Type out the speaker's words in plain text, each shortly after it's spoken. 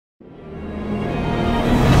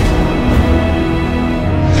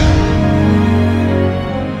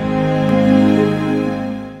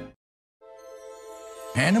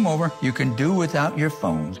them over, you can do without your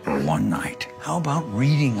phones for one night. How about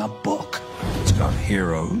reading a book? It's got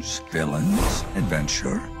heroes, villains,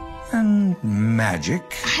 adventure, and magic.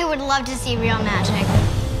 I would love to see real magic.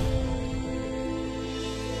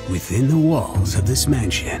 Within the walls of this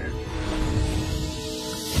mansion,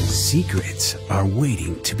 secrets are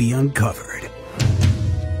waiting to be uncovered.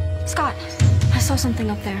 Scott, I saw something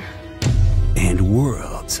up there. And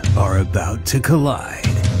worlds are about to collide.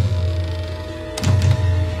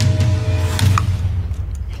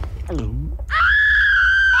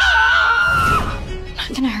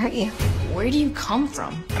 Not gonna hurt you. Where do you come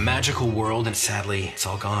from? A magical world, and sadly, it's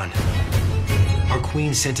all gone. Our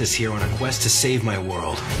queen sent us here on a quest to save my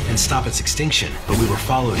world and stop its extinction, but we were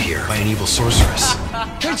followed here by an evil sorceress.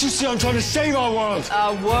 Can't you see I'm trying to save our world?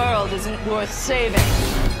 Our world isn't worth saving.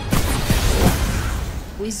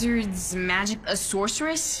 Wizards, magic, a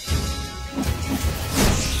sorceress?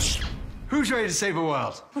 Who's ready to save a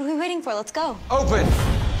world? What are we waiting for? Let's go. Open!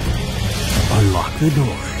 Unlock the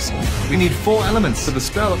doors. We need 4 elements to the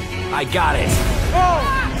spell. I got it!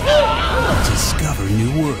 Discover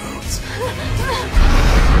new worlds.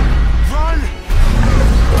 Run!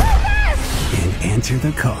 And enter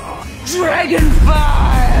the call. Dragonfire!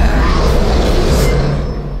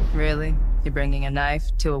 Really? You're bringing a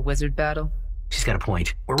knife to a wizard battle? She's got a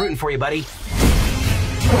point. We're rooting for you, buddy.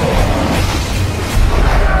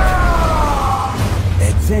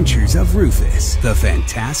 Adventures of Rufus, the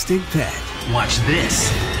Fantastic Pet. Watch this.